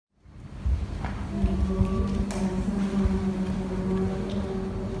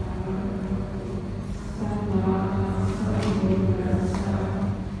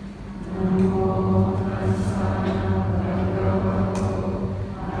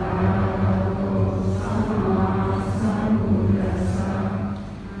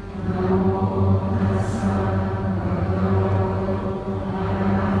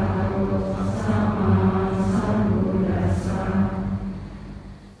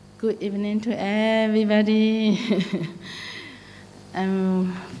Good evening to everybody.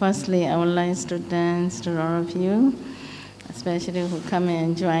 Firstly, I would like to thank to all of you, especially who come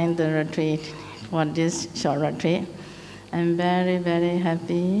and join the retreat for this short retreat. I'm very, very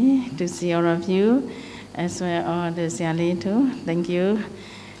happy to see all of you, as well all the Sayalay too. Thank you,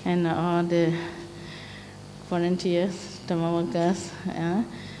 and all the volunteers, Dhamma workers,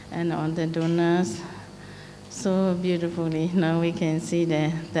 and all the donors. So beautifully, now we can see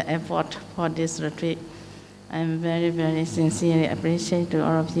the effort for this retreat. I'm very, very sincerely appreciate to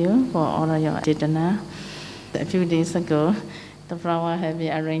all of you for all of your chetana. A few days ago, the flower have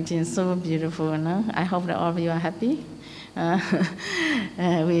been arranging so beautiful. No? I hope that all of you are happy.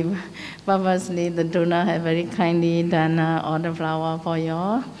 We purposely, the donor have very kindly done all the flower for you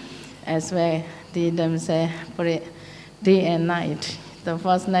all, as well. They themselves put it day and night. The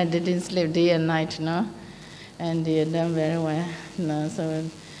first night they didn't sleep day and night, no? And they have done very well. So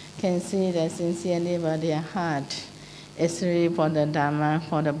can see that sincerely about their heart. It's really for the Dhamma,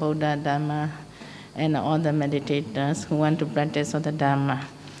 for the Buddha Dhamma, and all the meditators who want to practice of the Dhamma.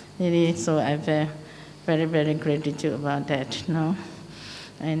 Really, so I feel very, very gratitude about that.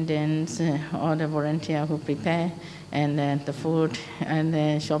 And then all the volunteers who prepare, and the food, and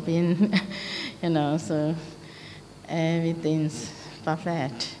the shopping, so everything's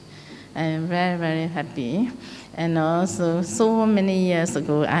perfect. I'm very, very happy. And also, so many years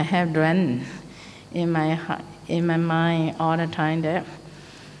ago, I have dreamt in my mind all the time that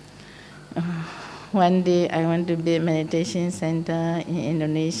one day I want to build a meditation center in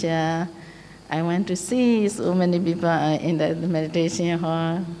Indonesia. I want to see so many people in the meditation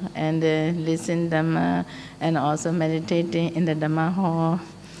hall and listen Dhamma and also meditating in the Dhamma hall.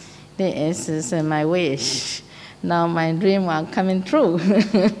 This is my wish. Now my dreams are coming true.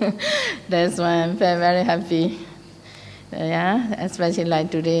 That's why I'm very, very happy. Especially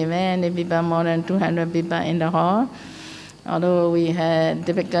like today, many people, more than 200 people in the hall. Although we had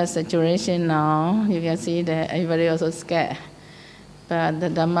difficult situation now, you can see that everybody also scared. But the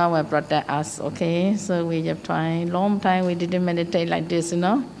Dhamma will protect us, okay? So we have tried. Long time we didn't meditate like this,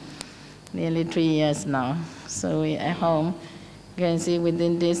 Nearly 3 years now. So we at home, you can see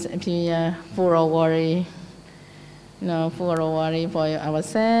within this few years, full of worry. Full of worry for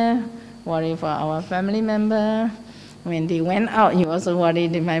ourselves, worry for our family member. When they went out, you also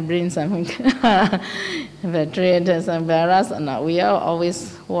worried they might bring something betrayed, some embarrassed or not. We are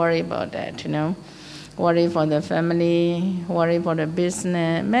always worried about that, Worry for the family, worry for the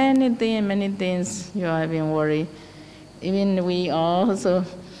business, many things you have been worried. Even we also,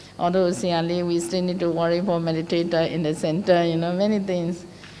 although Sayalay, we still need to worry for meditator in the center, many things.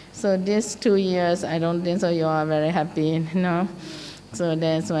 So these 2 years, I don't think so you are very happy, So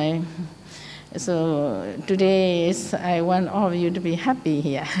that's why. So today I want all of you to be happy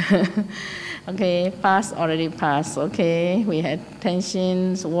here. Okay, past already passed, okay? We had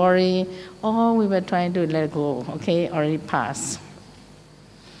tensions, worry, all we were trying to let go, okay? Already passed.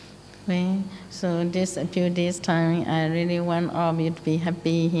 Okay, so this a few days time, I really want all of you to be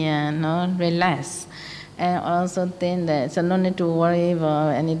happy here, relax. And also think that so no need to worry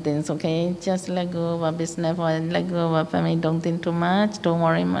about anything, okay? Just let go of business, or let go of family, don't think too much, don't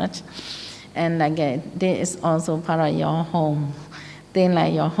worry much. And again, this is also part of your home. Think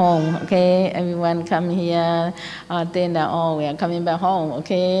like your home, okay? Everyone come here, think that, we are coming back home,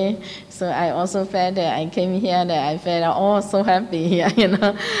 okay? So I also felt that I came here, that I felt, so happy here,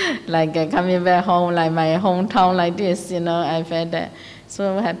 like coming back home, like my hometown like this, I felt that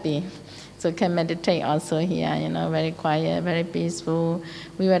so happy. So can meditate also here, very quiet, very peaceful.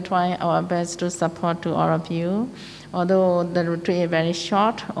 We were trying our best to support to all of you. Although the retreat is very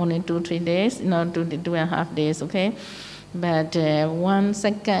short, only 2-3 days, 2.5 days, okay? But 1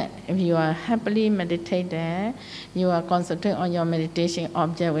 second, if you are happily meditate there, you are concentrating on your meditation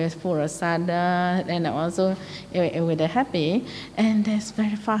object with full sadhana, and also with the happy, and that's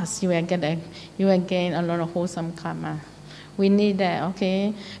very fast. You will gain a lot of wholesome karma. We need that,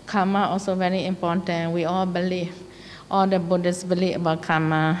 okay? Karma also very important. We all believe, all the Buddhists believe about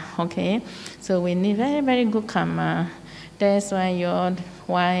karma, okay? So we need very, very good karma. That's why you all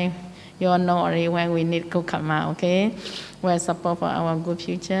know already why we need good karma, okay? We support for our good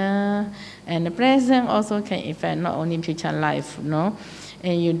future. And the present also can affect not only future life, And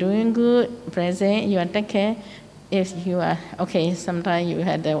you're doing good, present, you are take care. If you are, okay, sometimes you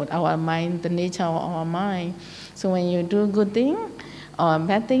had our mind, the nature of our mind. So when you do good thing or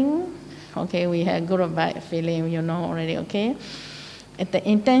bad thing, okay, we have good or bad feeling, already, okay? The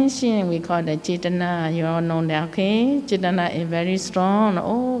intention we call the Chetana, you all know that, okay? Chetana is very strong.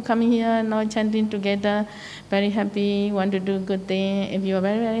 Oh, coming here, now chanting together, very happy, want to do good thing. If you are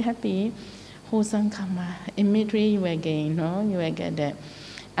very, very happy, wholesome karma, immediately you will gain, no? You will get that.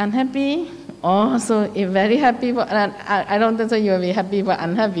 Unhappy, also if very happy, but I don't think so you will be happy but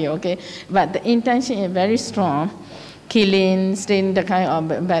unhappy, okay? But the intention is very strong. Killing, stealing, the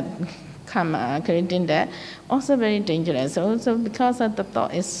kind of bad karma, creating that, also very dangerous. Also because of the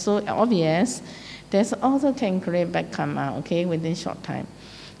thought is so obvious, there's also can create bad karma, okay, within short time.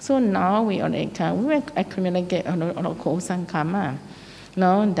 So now we already can, we will accumulate a lot of wholesome karma.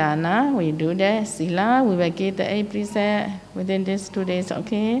 No, dana, we do that. Sila, we will get the 8 precepts within these 2 days,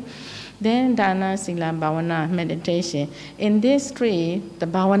 okay? Then dana, sila, bhavana, meditation. In these 3, the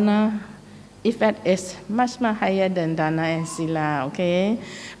bhavana effect is much higher than dana and sila, okay?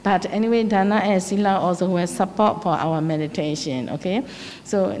 But anyway, dana and sila also will support for our meditation, okay?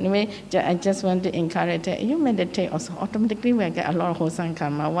 So anyway, I just want to encourage that you meditate also automatically will get a lot of wholesome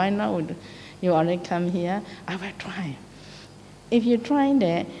karma. Why not? You already come here, I will try. If you try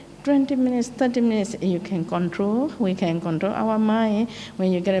that, 20 minutes, 30 minutes, you can control. We can control our mind.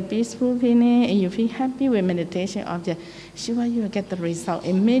 When you get a peaceful feeling, and you feel happy with meditation object, sure you will get the result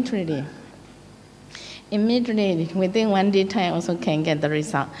immediately. Immediately, within 1 day time, also can get the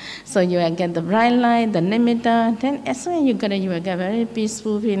result. So you will get the bright light, the nimitta. Then as soon as you get it, you will get very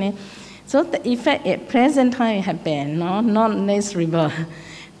peaceful feeling. So the effect at present time happen, no? Not next rebirth.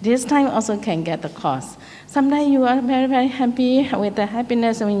 This time also can get the cause. Sometimes you are very, very happy with the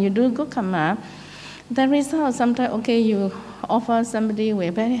happiness when you do good karma. The result, sometimes, okay, you offer somebody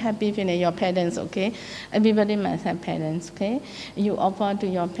with very happy feeling, your parents, okay? Everybody must have parents, okay? You offer to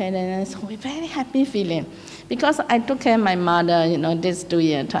your parents with very happy feeling. Because I took care of my mother, this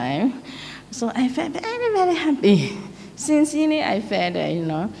 2-year time. So I felt very, very happy. Sincerely, I felt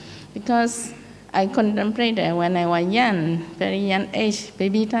that, because I contemplated when I was young, very young age,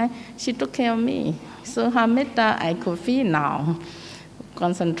 baby time, she took care of me. So her metta I could feel now,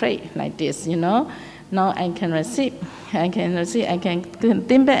 concentrate like this, Now I can receive, I can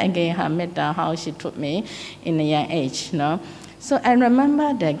think back again her metta, how she took me in a young age, So I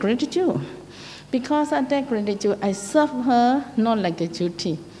remember that gratitude. Because of that gratitude, I serve her not like a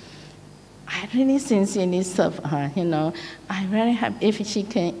duty. I really sincerely serve her, I'm very happy. If she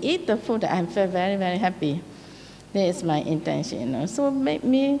can eat the food, I feel very, very happy. That is my intention, So it made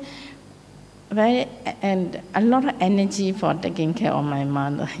me and a lot of energy for taking care of my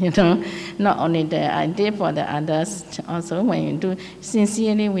mother, Not only that, I did for the others also. When you do,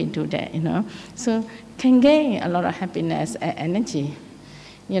 sincerely we do that, So can gain a lot of happiness and energy,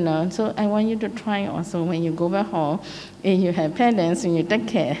 So I want you to try also when you go back home, if you have parents and you take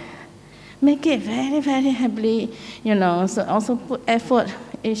care, make it very, very happily, So also put effort.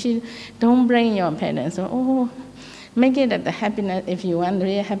 If you don't bring your parents, make it that the happiness, if you want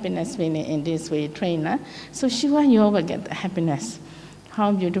real happiness feeling in this way, train, so sure you will get the happiness.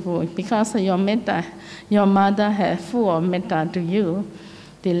 How beautiful. Because your metta, your mother has full of metta to you.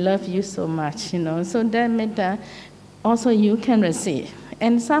 They love you so much, So that metta also you can receive.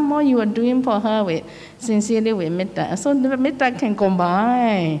 And some more you are doing for her with sincerely with metta. So the metta can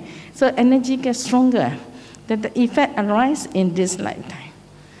combine. So energy gets stronger. That the effect arises in this lifetime.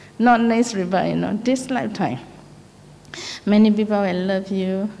 Not next rebirth, this lifetime. Many people will love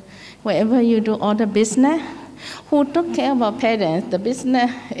you. Wherever you do all the business, who took care of our parents, the business,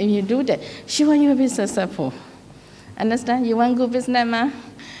 if you do that, sure you will be successful. Understand? You want good business, ma?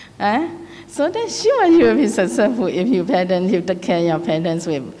 So then sure you will be successful if you take care of your parents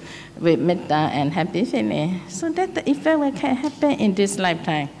with metta and happy feeling. So that the effect will can happen in this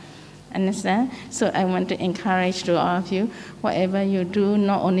lifetime. Understand? So I want to encourage to all of you, whatever you do,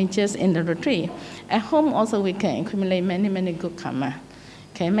 not only just in the retreat. At home also we can accumulate many, many good karma.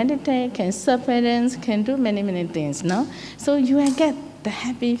 Can meditate, can serve parents, can do many, many things, So you will get the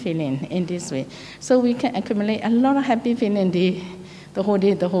happy feeling in this way. So we can accumulate a lot of happy feeling the whole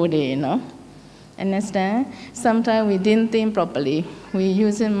day, Understand? Sometimes we didn't think properly. We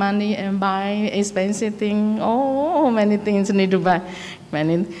using money and buy expensive things. Oh, many things need to buy.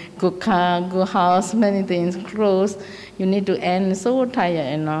 Many good car, good house, many things, clothes. You need to end so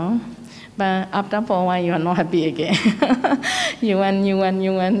tired, But after for a while, you are not happy again. you want,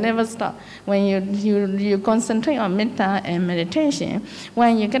 never stop. When you concentrate on metta and meditation,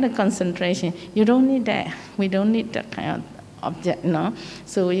 when you get a concentration, you don't need that. We don't need that kind of object,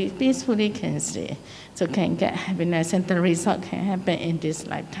 So we peacefully can stay. So can get happiness and the result can happen in this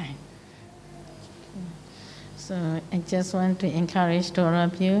lifetime. So So I just want to encourage all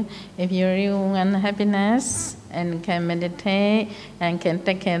of you, if you really want happiness and can meditate and can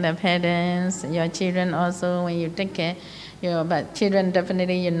take care of the parents, your children also, when you take care, but children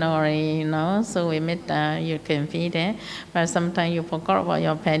definitely you know already, you know, so with Metta you can feed it, but sometimes you forgot about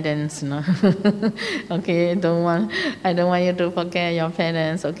your parents, you know. Okay, I don't want you to forget your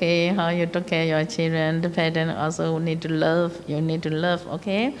parents, okay, how you take care of your children, the parents also need to love, you need to love,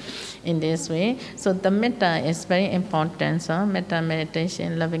 okay, in this way. So the Metta is very important, so Metta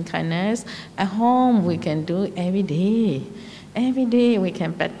meditation, loving kindness, at home we can do every day. Every day we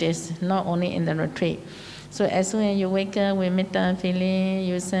can practice, not only in the retreat. So as soon as you wake up with Metta feeling,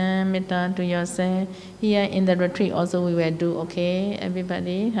 you send Metta to yourself. Here in the retreat also we will do, okay,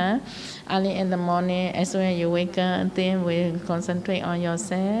 everybody, huh? Early in the morning, as soon as you wake up, then we concentrate on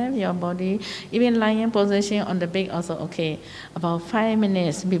yourself, your body. Even lying position on the bed also okay. About 5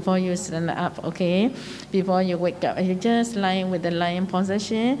 minutes before you stand up, okay? Before you wake up, you just lying with the lying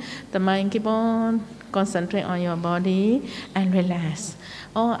position. The mind keep on concentrate on your body and relax.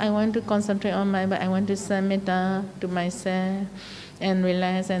 Oh, I want to concentrate on my body. I want to send Metta to myself and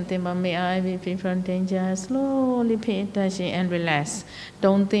relax and think about may I be free from danger. Slowly pay attention and relax.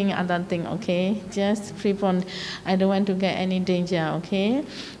 Don't think other thing, okay? Just free from, I don't want to get any danger, okay?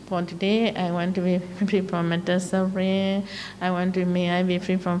 For today, I want to be free from mental suffering. I want to, may I be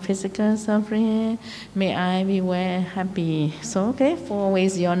free from physical suffering. May I be well happy. So, okay, 4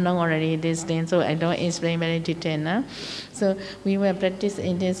 ways you know already this thing, so I don't explain very detailed, no? So we will practice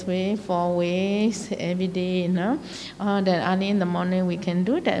in this way, 4 ways every day, no? Then early in the morning we can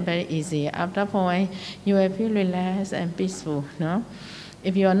do that very easy. After 4, you will feel relaxed and peaceful, no?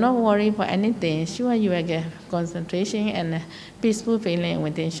 If you are not worried for anything, sure you will get concentration and peaceful feeling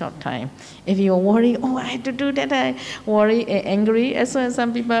within short time. If you are worried, oh, I have to do that, I worry, angry. As well as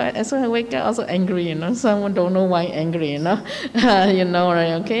some people, as well as wake up also angry, you know. Someone don't know why angry, you know. You know,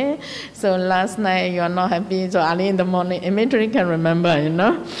 right? Okay. So last night you are not happy, so early in the morning, immediately can remember, you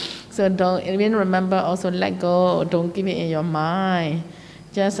know. So don't even remember. Also let go. Don't keep it in your mind.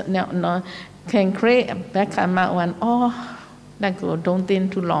 Just no, can create a back mind one. Oh. Let go, don't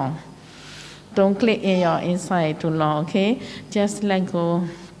think too long. Don't click in your inside too long, okay? Just let go.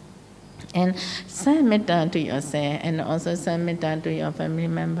 And send Metta to yourself, and also send Metta to your family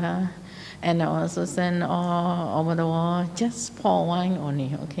member, and also send all over the world. Just pour one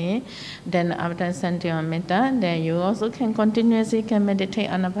only, okay? Then after send your Metta, then you also can continuously can meditate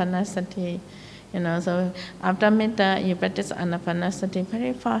Anapanasati. You know, so after Metta, you practice Anapanasati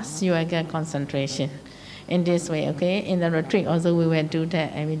very fast, you will get concentration. In this way, okay? In the retreat also we will do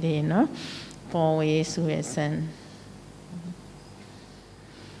that every day, you know? 4 ways we will send.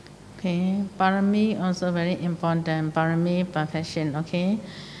 Okay, Parami also very important, Parami perfection, okay?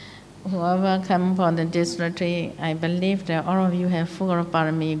 Whoever come for this retreat, I believe that all of you have full of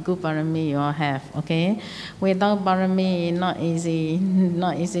Parami, good Parami you all have, okay? Without Parami, not easy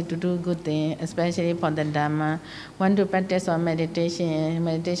to do good thing, especially for the Dhamma. Want to practice on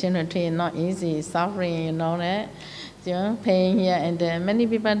meditation retreat, not easy, suffering, you know that? You know, pain here and there. Many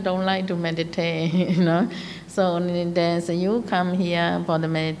people don't like to meditate, you know. So you come here for the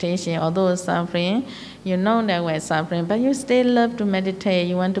meditation, although suffering, you know that we're suffering, but you still love to meditate,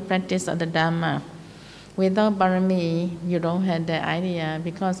 you want to practice the Dhamma. Without Parami, you don't have the idea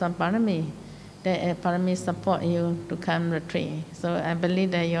because of Parami. The Parami support you to come retreat. So I believe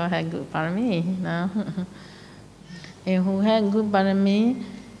that you all have good Parami, no? And who have good Parami,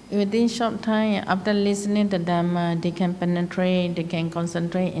 within short time, after listening to Dhamma, they can penetrate, they can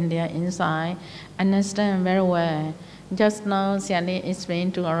concentrate in their inside, understand very well. Just now, Sayalay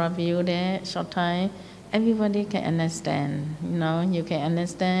explained to all of you that short time, everybody can understand, you know, you can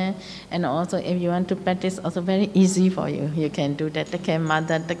understand. And also if you want to practice, also very easy for you. You can do that, take care of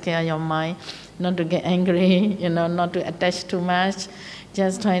mother, take care of your mind, not to get angry, you know, not to attach too much.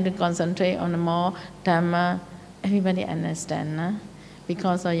 Just trying to concentrate on more Dhamma. Everybody understand, nah?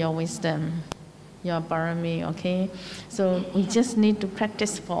 Because of your wisdom, your Parami, okay? So we just need to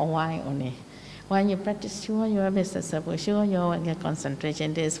practice for a while only. When you practice, sure you will be successful, sure you will get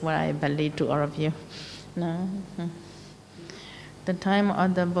concentration. This is what I believe to all of you. No? The time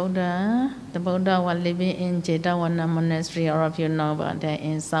of the Buddha was living in Jetavana Monastery. All of you know about that,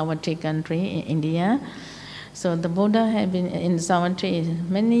 in Savatthi country in India. So the Buddha had been in Savatthi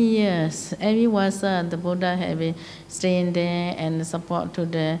many years. Every Vasa, the Buddha had been staying there and support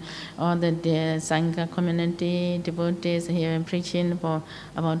to all the Sangha community, devotees here and preaching for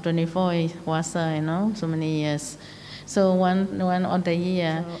about 24 Vasa, you know, so many years. So one of the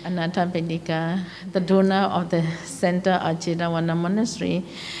year, Anathapindika, the donor of the center of Jetawana Monastery,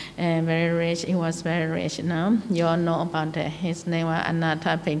 very rich. He was very rich. You all know about that. His name was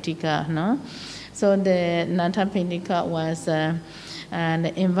Anathapindika. No, so the Anathapindika was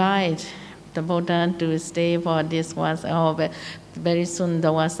invite the Buddha to stay for this was very soon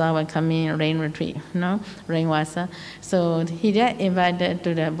the Vasa will come in rain retreat, rain Vasa. So he just invited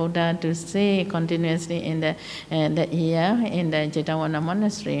to the Buddha to stay continuously in the year in the Jetawana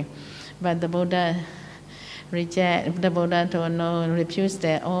monastery. But the Buddha reject. The Buddha told no, refuse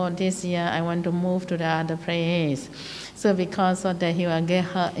that. Oh, this year I want to move to the other place. So because of that, he will get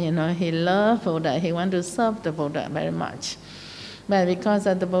hurt. He loved Buddha. He want to serve the Buddha very much. But because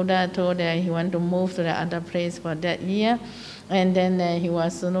of the Buddha told that he want to move to the other place for that year, and then he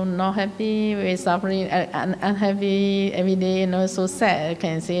was not happy, very suffering, unhappy every day, so sad. I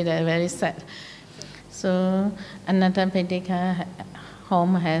can say that, very sad. So Anathapindika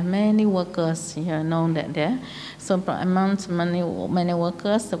home has many workers, that there. So amongst many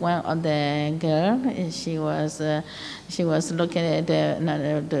workers, one of the girl, she was looking at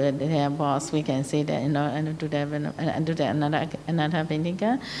their boss. We can say that, and to the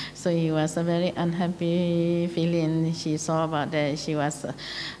Anathapindika. So he was a very unhappy feeling. She saw about that. She was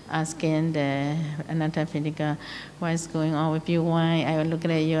asking the Anathapindika, what is going on with you? Why I look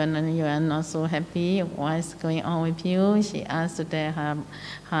at you and you are not so happy? What is going on with you? She asked her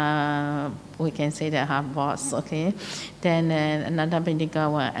we can say that her boss, okay? Then Anathapindika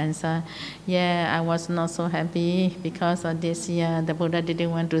will answer, yeah, I was not so happy because of this year the Buddha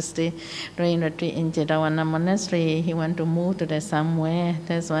didn't want to stay rain retreat in Jetawana monastery. He want to move to the somewhere.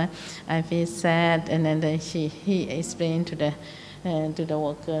 That's why I feel sad. And then he explained to the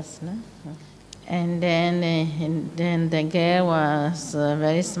workers. No? And then the girl was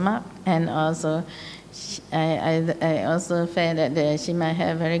very smart, and also I also felt that she might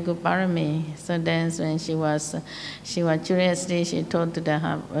have very good parami. So then when she was curiously, she told to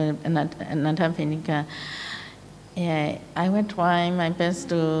the Anathapindika, yeah, I will try my best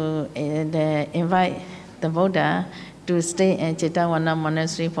to invite the Buddha to stay in Jetawana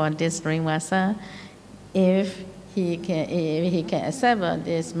monastery for this spring Vasa. If he can accept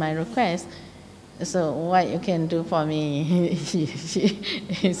this my request, so what you can do for me? She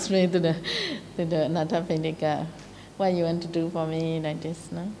explained to the Anathapindika, what you want to do for me like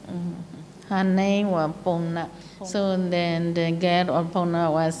this, no? Mm-hmm. Her name was Ponna. So then the girl of Ponna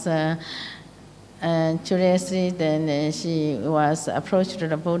was curiously, then she was approached to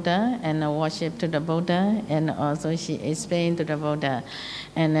the Buddha and worshipped to the Buddha, and also she explained to the Buddha.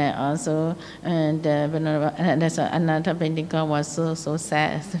 And also Anathapindika was so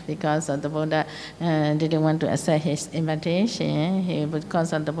sad because of the Buddha didn't want to accept his invitation.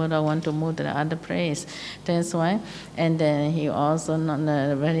 Because of the Buddha want to move to the other place. That's why. And then he also not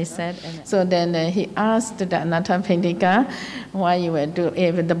very sad. So then he asked the Anathapindika, why you will do,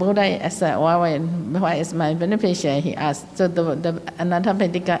 if the Buddha accept, why is my beneficiary, he asked. So the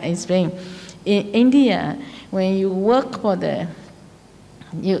Anathapindika explained, in India, when you work for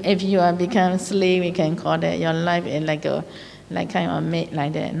if you are become slave, we can call that your life is like kind of maid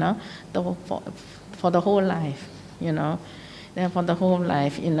like that, no? For the whole life, Then for the whole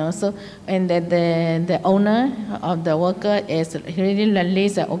life, So and that the owner of the worker is really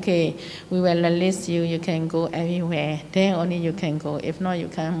release that, okay, we will release you. You can go everywhere. Then only you can go. If not, you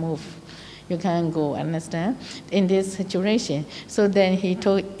can't move. You can't go, understand? In this situation. So then he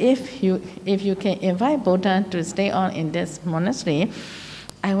told, if you can invite Buddha to stay on in this monastery,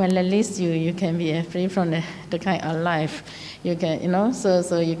 I will release you. You can be free from the kind of life. You can,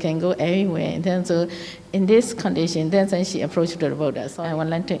 so you can go everywhere. Then so in this condition, then she approached the Buddha. So I would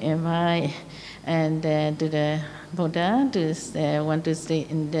like to invite to the Buddha to want to stay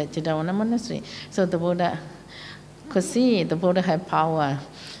in the Jetawana monastery. So the Buddha could see the Buddha had power.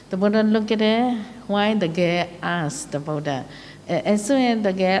 The Buddha looked at it, why the girl asked the Buddha. As soon as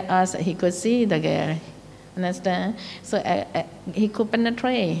the girl asked, he could see the girl. Understand? So he could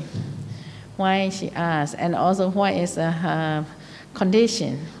penetrate why she asked, and also what is her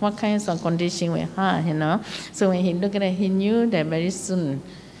condition, what kinds of condition with her, So when he looked at it, he knew that very soon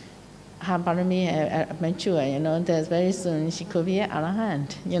her parami mature, that very soon she could be an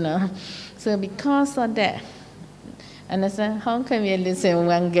arahant, So because of that, understand? How can we listen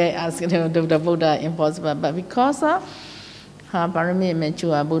one guy asking the Buddha impossible? But because of her parami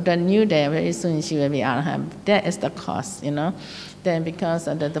mature, Buddha knew that very soon she will be arahant. That is the cause, Then because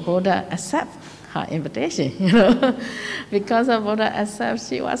of the Buddha accept her invitation, Because of Buddha accept,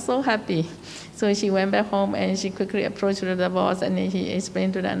 she was so happy. So she went back home and she quickly approached the boss and he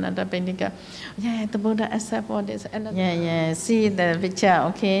explained to the Anatta Pendika, yeah, the Buddha accept all this. Yeah, see the picture,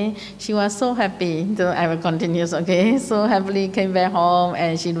 okay? She was so happy. So I will continue, okay? So happily came back home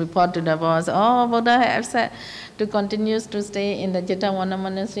and she reported to the boss, oh, Buddha has accept to continue to stay in the Jetavana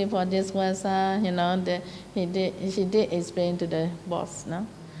monastery for this versa, she did explain to the boss, no?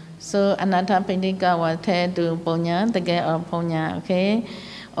 So Anatta Pendika was tell to Ponya, the girl of Ponya, okay?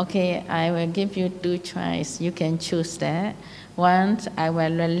 Okay, I will give you two choices. You can choose that. One, I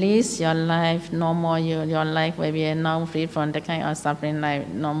will release your life, no more your life will be now free from the kind of suffering life,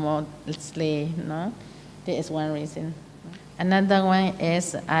 no more slave, no? This is one reason. Another one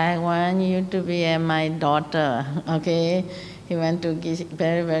is, I want you to be my daughter, okay? He went to give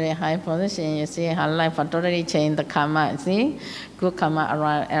very, very high position. You see, her life had totally changed the karma, see? Good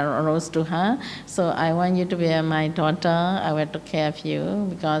karma arose to her. So I want you to be my daughter. I will take care of you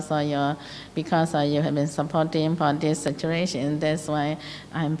because you have been supporting for this situation. That's why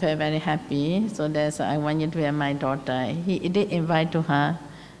I'm very, very happy. So that's why I want you to be my daughter. He did invite to her.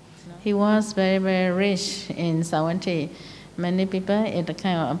 He was very, very rich in Savanthi. Many people, it's a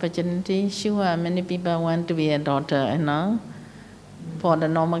kind of opportunity. Sure, many people want to be a daughter, For the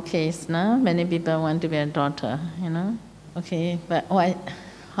normal case, many people want to be a daughter, Okay, but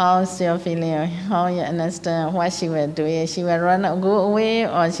how's your feeling? How you understand what she will do? She will go away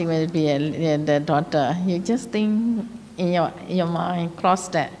or she will be the daughter? You just think in your mind, cross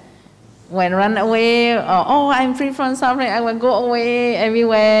that. When run away, or I'm free from suffering, I will go away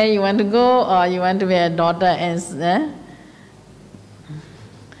everywhere you want to go, or you want to be a daughter and...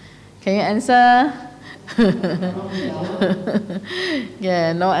 Can you answer?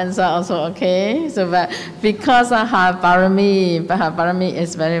 Yeah, no answer also okay. So, but because of her parami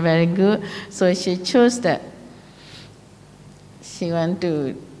is very, very good, so she chose that she want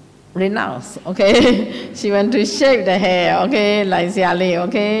to renounce, okay? She went to shave the hair, okay, like Sayalay,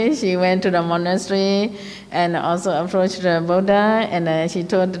 okay? She went to the monastery and also approached the Buddha, and she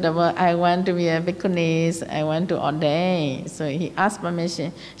told the Buddha, I want to be a bhikkhuni, I want to ordain. So he asked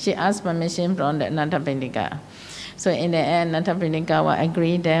permission. She asked permission from the Anatta Pendika. So in the end, Anatta Pendika will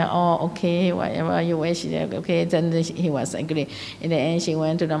agree that, oh, okay, whatever you wish, okay, then he was agree. In the end, she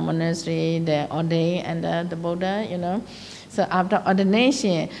went to the monastery, they ordained and the Buddha, So after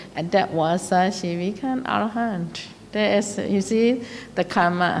ordination, that was she became arahant. There is, you see, the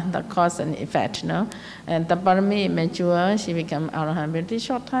karma, the cause and effect, And the parami mature, she became arahant very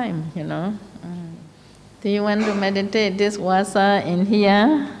short time, Do you want to meditate? This was in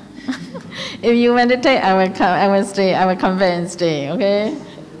here. If you meditate, I will come. I will stay. I will come back and stay. Okay.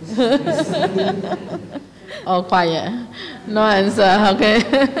 All quiet. No answer.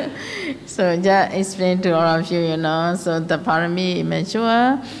 Okay. So just explain to all of you, So the parami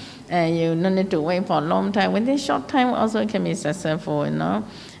mature, and you don't need to wait for a long time. Within short time, also it can be successful,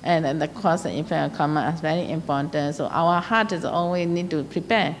 And the cause and effect of karma is very important. So our heart is always need to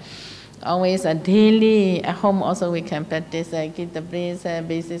prepare. Always a daily, at home also we can practice, keep the breath,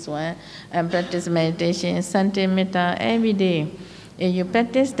 basis one, and practice meditation, sati metta every day. If you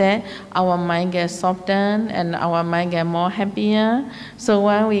practice that, our mind gets softened and our mind gets more happier. So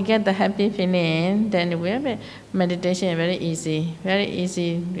when we get the happy feeling, then we have meditation very easy,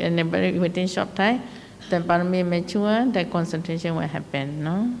 and very within short time, the parami mature, the concentration will happen,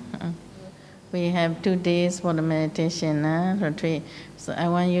 We have 2 days for the meditation retreat. So I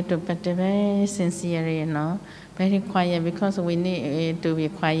want you to practice very sincerely, very quiet, because we need to be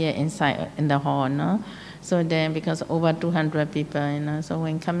quiet inside in the hall, So then, because over 200 people, so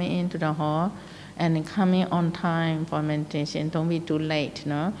when coming into the hall and coming on time for meditation, don't be too late,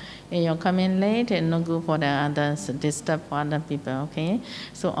 If you're coming late, it's no good for the others, disturb for other people, okay?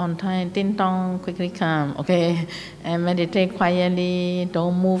 So on time, ding dong, quickly come, okay? And meditate quietly,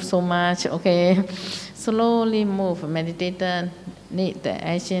 don't move so much, okay? Slowly move. Meditator need the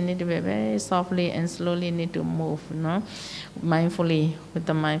action need to be very softly and slowly need to move, Mindfully, with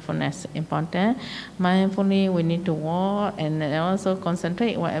the mindfulness important. Mindfully, we need to walk and also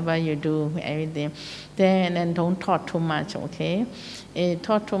concentrate whatever you do, everything. Then don't talk too much, okay?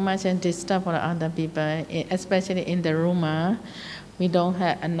 Talk too much and disturb for other people, especially in the room. We don't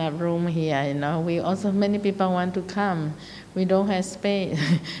have enough room here, We also, many people want to come. We don't have space.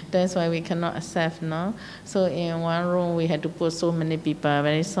 That's why we cannot accept, So in one room, we had to put so many people.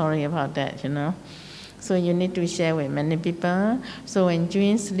 Very sorry about that, So you need to share with many people. So when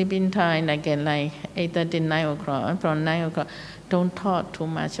during sleeping time, again, like 8:30, 9 o'clock, from 9 o'clock, don't talk too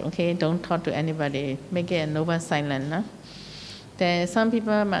much, okay? Don't talk to anybody. Make it an over silent, There some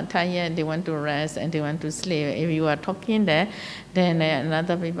people are tired, they want to rest and they want to sleep. If you are talking there, then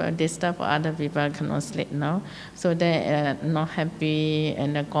another people disturb other people cannot sleep, no? So they are not happy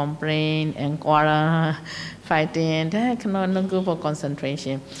and they complain and quarrel, fighting. They cannot not good for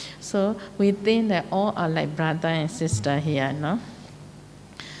concentration. So we think that all are like brother and sister here, no?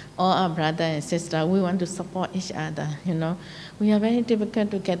 All our brother and sister, we want to support each other, you know. We are very difficult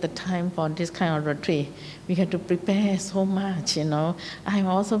to get the time for this kind of retreat. We have to prepare so much, you know. I'm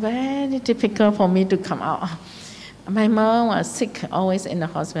also very difficult for me to come out. My mom was sick, always in the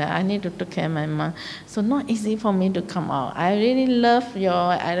hospital. I need to take care of my mom. So not easy for me to come out. I really love you,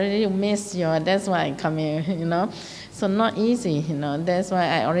 I really miss you, that's why I come here, you know. So not easy, you know. That's why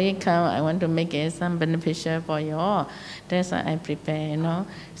I already come. I want to make it some beneficial for you all. That's why I prepare, you know.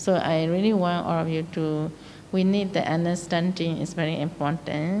 So I really want all of you to, we need the understanding is very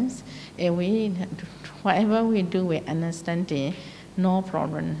important. If we, whatever we do with understanding, no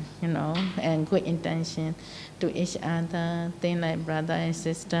problem, you know, and good intention to each other, things like brother and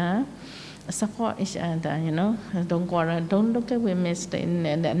sister, support each other, you know. Don't quarrel, don't look at women's thing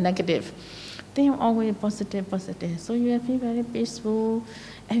and the negative. Think always positive, positive. So you feel very peaceful.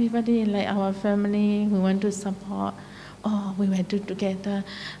 Everybody like our family, we want to support. Oh, we went to together.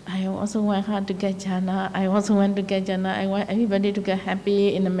 I also want her to get jhana. I also want to get jhana. I want everybody to get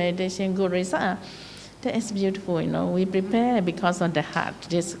happy in the meditation, good result. That is beautiful, you know. We prepare because of the heart,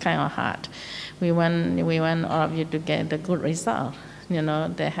 this kind of heart. We want all of you to get the good result, you know,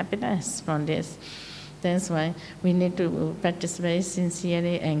 the happiness from this. That's why we need to practice very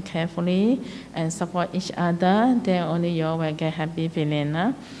sincerely and carefully and support each other. Then only you will get happy feeling.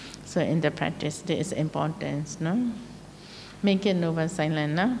 No? So in the practice, this is important. No? Make it over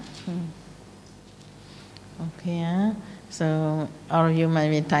silent. No? Okay. So all of you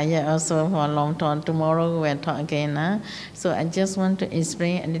might be tired also for a long time. Tomorrow we will talk again. So I just want to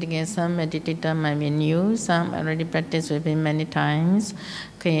explain a little bit. Some meditators might be new. Some already practiced with me many times.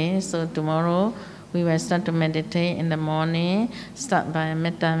 Okay. So tomorrow we will start to meditate in the morning. Start by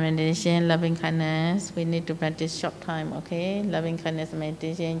metta meditation, loving kindness. We need to practice short time, okay? Loving kindness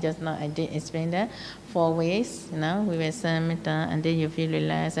meditation. Just now I did explain that. 4 ways, you know. We will say metta, and then you feel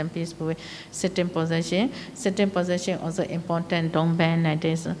relaxed and peaceful. Sitting position. Sitting position also important. Don't bend like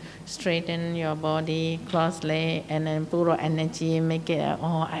this. Straighten your body, cross leg, and then put your energy. Make it.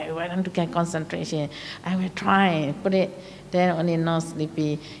 Oh, I want to get concentration. I will try. Put it. Then only not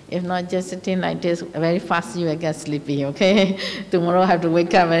sleepy. If not, just sitting like this, very fast you will get sleepy, okay? Tomorrow have to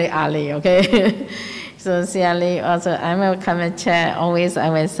wake up very early, okay? So Sayalay also, I will come and chat. Always I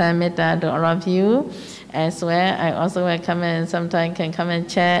will send metta to all of you as well. I also will come and sometimes can come and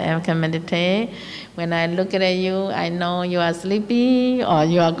chat and can meditate. When I look at you, I know you are sleepy or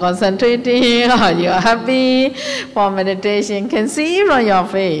you are concentrating or you are happy for meditation. Can see from your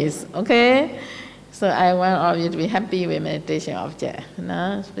face, okay? So I want all of you to be happy with meditation object.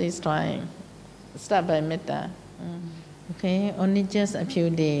 No? Please try. Start by metta. Okay, only just a few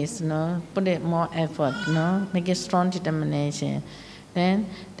days. No, put it more effort. No, make it strong determination. Then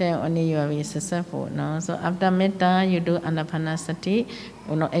only you will be successful. No, so after metta, you do anapanasati.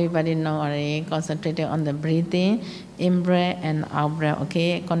 You know, everybody know already. Concentrating on the breathing, in breath and out breath.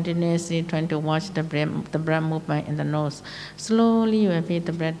 Okay, continuously trying to watch the breath movement in the nose. Slowly you will feel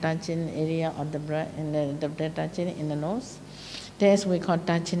the breath touching area of the breath and the breath touching in the nose. That's we call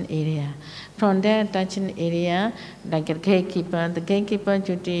touching area. From there, touching area, like a gatekeeper, the gatekeeper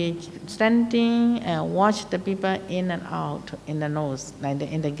duty standing and watch the people in and out in the nose, like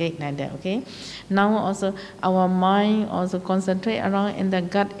in the gate, like that, okay? Now also, our mind also concentrate around in the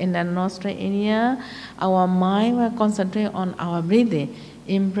gut, in the nostril area. Our mind will concentrate on our breathing.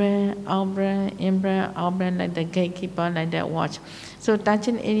 In breath, out breath, in breath, out breath, like the gatekeeper, like that watch. So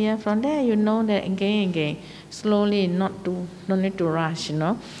touching area, from there you know that again. Slowly, don't need to rush, you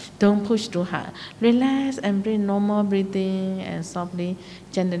know. Don't push too hard. Relax and breathe normal breathing and softly,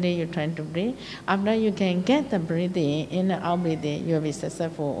 gently you're trying to breathe. After you can get the breathing, in and out breathing, you'll be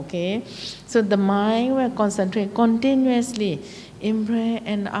successful, okay? So the mind will concentrate continuously. In breath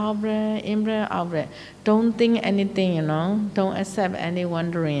and out breath, in breath, out breath. Don't think anything, you know. Don't accept any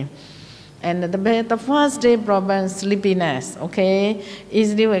wandering. And the first day problem is sleepiness, okay?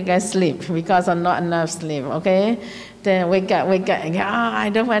 Easily we get sleep because of not enough sleep, okay? Then wake up, I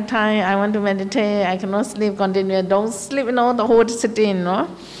don't have time, I want to meditate, I cannot sleep, continue. Don't sleep, you know, the whole sitting,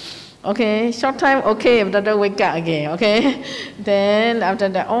 no? Okay, short time, okay, but don't wake up again, okay? Then after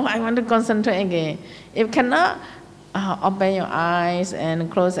that, oh, I want to concentrate again. If cannot, open your eyes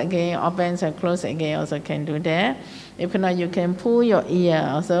and close again, open and close again, also can do that. If not, you can pull your ear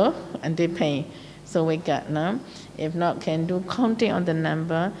also and they pain. so we got, no? If not, can do counting on the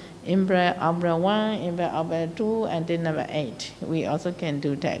number, in-breath, out-breath 1, in-breath, out-breath 2, until number 8. We also can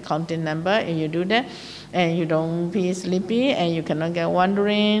do that, counting number. If you do that, and you don't feel sleepy, and you cannot get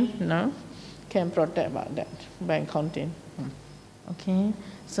wandering, no? Can protect about that by counting. Okay,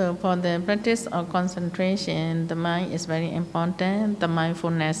 so for the practice of concentration, the mind is very important. The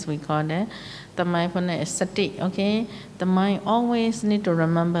mindfulness, we call it. The mindfulness is sati, okay? The mind always need to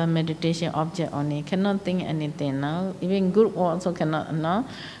remember meditation object only, cannot think anything, no? Even good also cannot, no?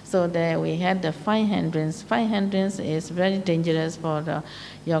 So there we had the 5 hindrance. 5 hindrance is very dangerous for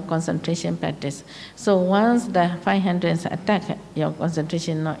your concentration practice. So once the 5 hindrance attack, your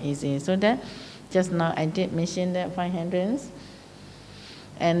concentration not easy. So that, just now I did mention that 5 hindrance.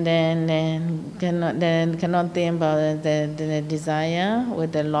 And then cannot think about the desire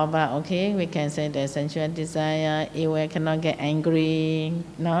with the lobha, okay? We can say the sensual desire, evil, cannot get angry,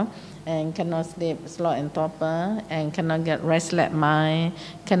 no? And cannot sleep, slow and torpor, and cannot get restless mind,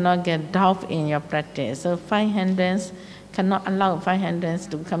 cannot get doubt in your practice. So 5 hindrance, cannot allow 5 hindrance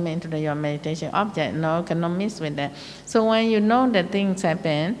to come into your meditation object, no, cannot mix with that. So when you know that things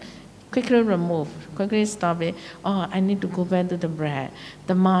happen, quickly remove, quickly stop it. Oh, I need to go back to the breath.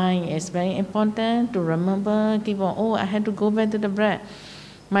 The mind is very important to remember, keep on, oh, I have to go back to the breath.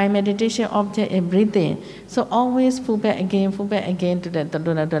 My meditation object is breathing. So always pull back again to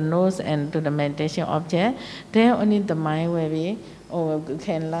the nose and to the meditation object. Then only the mind will be, we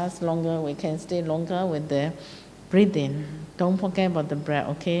can last longer, we can stay longer with the breathing. Don't forget about the breath,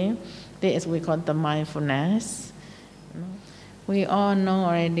 okay? This is we call the mindfulness. We all know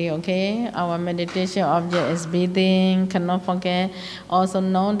already, okay? Our meditation object is breathing, cannot forget. Also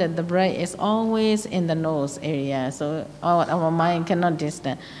know that the breath is always in the nose area. So our mind cannot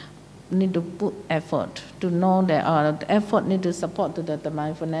distance. Need to put effort to know that the effort need to support to the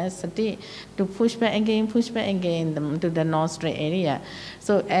mindfulness, sati, to push back again to the nostril area.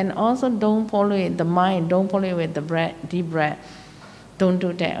 So, and also don't follow it, the mind, don't follow it with the breath, deep breath. Don't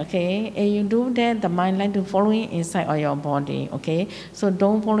do that, okay? If you do that, the mind like to follow it inside of your body, okay? So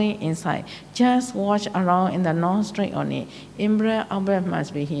don't follow it inside. Just watch around in the nostril only. In-breath, out-breath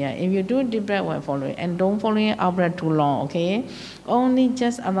must be here. If you do deep breath, will follow it. And don't follow it out-breath too long, okay? Only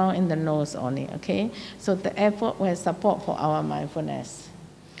just around in the nose only, okay? So the effort will support for our mindfulness.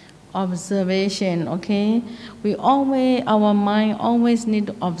 Observation, okay? Our mind always need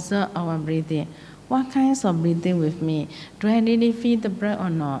to observe our breathing. What kinds of breathing with me? Do I really feel the breath or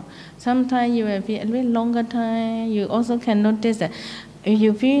not? Sometimes you will feel a little longer time. You also can notice that if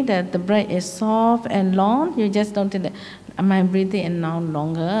you feel that the breath is soft and long, you just notice that my breathing is now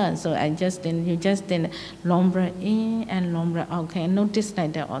longer. So you just think long breath in and long breath out. Okay, notice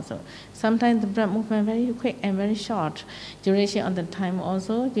like that also. Sometimes the breath movement very quick and very short. Duration of the time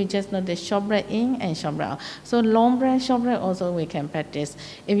also, you just notice short breath in and short breath out. So long breath, short breath also we can practice.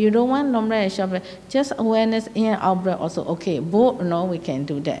 If you don't want long breath and short breath, just awareness in and out breath also okay. Both, no, we can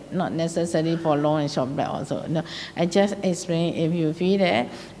do that. Not necessary for long and short breath also. No, I just explain if you feel that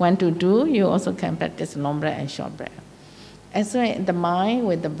want to do, you also can practice long breath and short breath. As well, the mind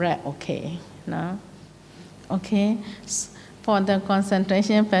with the breath, okay. No? Okay. For the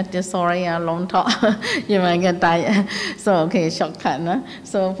concentration practice, sorry, a long talk, you might get tired. So, okay, shortcut. No?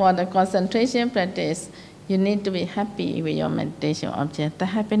 So, for the concentration practice, you need to be happy with your meditation object. The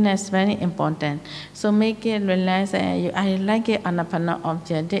happiness is very important. So, make it realize that I like it anapana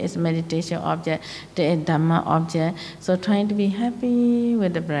object, this is meditation object, this is Dhamma object. So, trying to be happy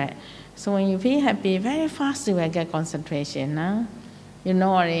with the breath. So, when you feel happy, very fast you will get concentration. No? You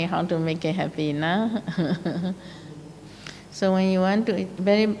know already how to make it happy. No? So when you want to,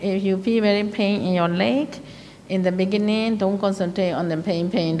 if you feel very pain in your leg, in the beginning, don't concentrate on the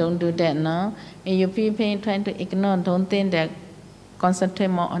pain, don't do that now. If you feel pain, trying to ignore, don't think that, concentrate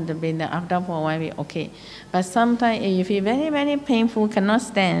more on the breathing. After for a while, we okay. But sometimes if you feel very, very painful, cannot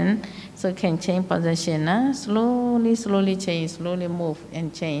stand, so you can change position. Slowly change, slowly move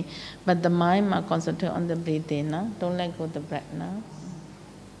and change. But the mind must concentrate on the breathing. Don't let go of the breath.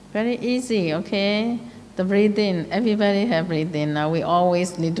 Very easy, okay? The breathing, everybody have breathing now. We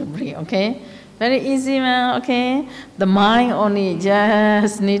always need to breathe, okay? Very easy, man, okay? The mind only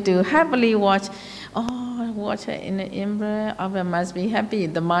just need to happily watch. Oh, watch it in the in-breath, out-breath must be happy.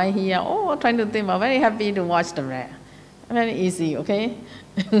 The mind here, oh, trying to think about, very happy to watch the breath. Very easy, okay?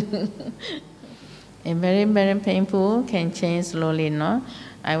 And very, very painful, can change slowly, no?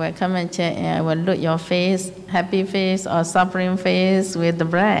 I will come and check, and I will look your face, happy face or suffering face with the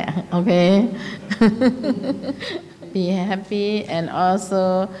breath, okay? Be happy and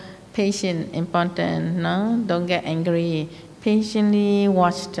also patient, important, no? Don't get angry. Patiently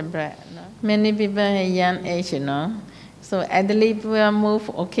watch the breath, no? Many people have young age, you know. So elderly people move,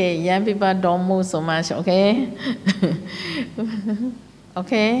 okay. Young people don't move so much, okay?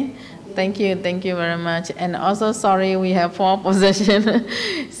 Okay? Thank you very much. And also, sorry, we have 4 positions.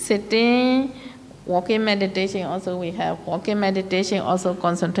 Sitting, walking meditation, also we have walking meditation, also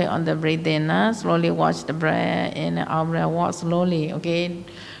concentrate on the breathing. Slowly watch the breath in and out breath, walk slowly, okay?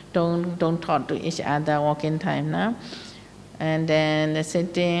 Don't talk to each other walking time. And then the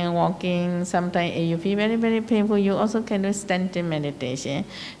sitting, walking, sometimes if you feel very, very painful, you also can do standing meditation.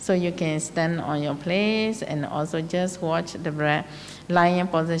 So you can stand on your place and also just watch the breath. Lying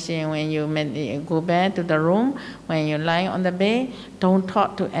position, when you go back to the room, when you lie on the bed, don't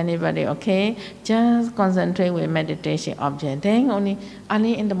talk to anybody, okay? Just concentrate with meditation object. Then only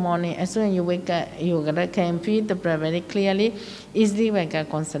early in the morning, as soon as you wake up, you can feel the breath very clearly, easily wake up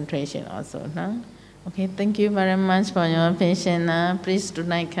concentration also. No? Okay, thank you very much for your patience. Please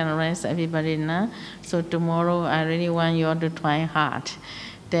tonight can rest everybody. So tomorrow I really want you all to try hard.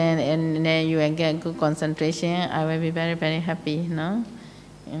 Then you will get good concentration. I will be very, very happy. No?